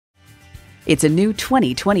It's a new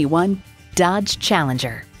 2021 Dodge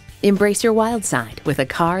Challenger. Embrace your wild side with a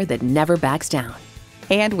car that never backs down.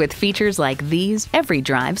 And with features like these, every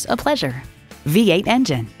drive's a pleasure. V8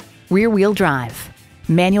 engine, rear-wheel drive,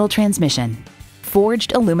 manual transmission,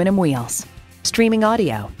 forged aluminum wheels, streaming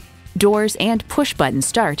audio, doors and push-button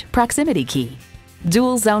start proximity key,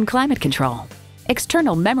 dual-zone climate control,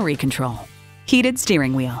 external memory control, heated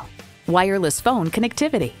steering wheel, wireless phone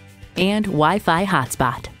connectivity, and Wi-Fi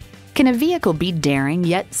hotspot. Can a vehicle be daring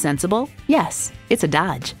yet sensible? Yes, it's a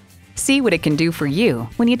Dodge. See what it can do for you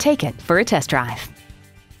when you take it for a test drive.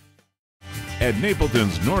 At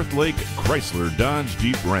Napleton's Northlake Chrysler Dodge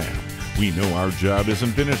Jeep Ram, we know our job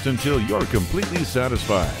isn't finished until you're completely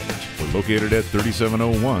satisfied. We're located at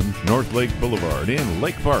 3701 Northlake Boulevard in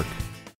Lake Park.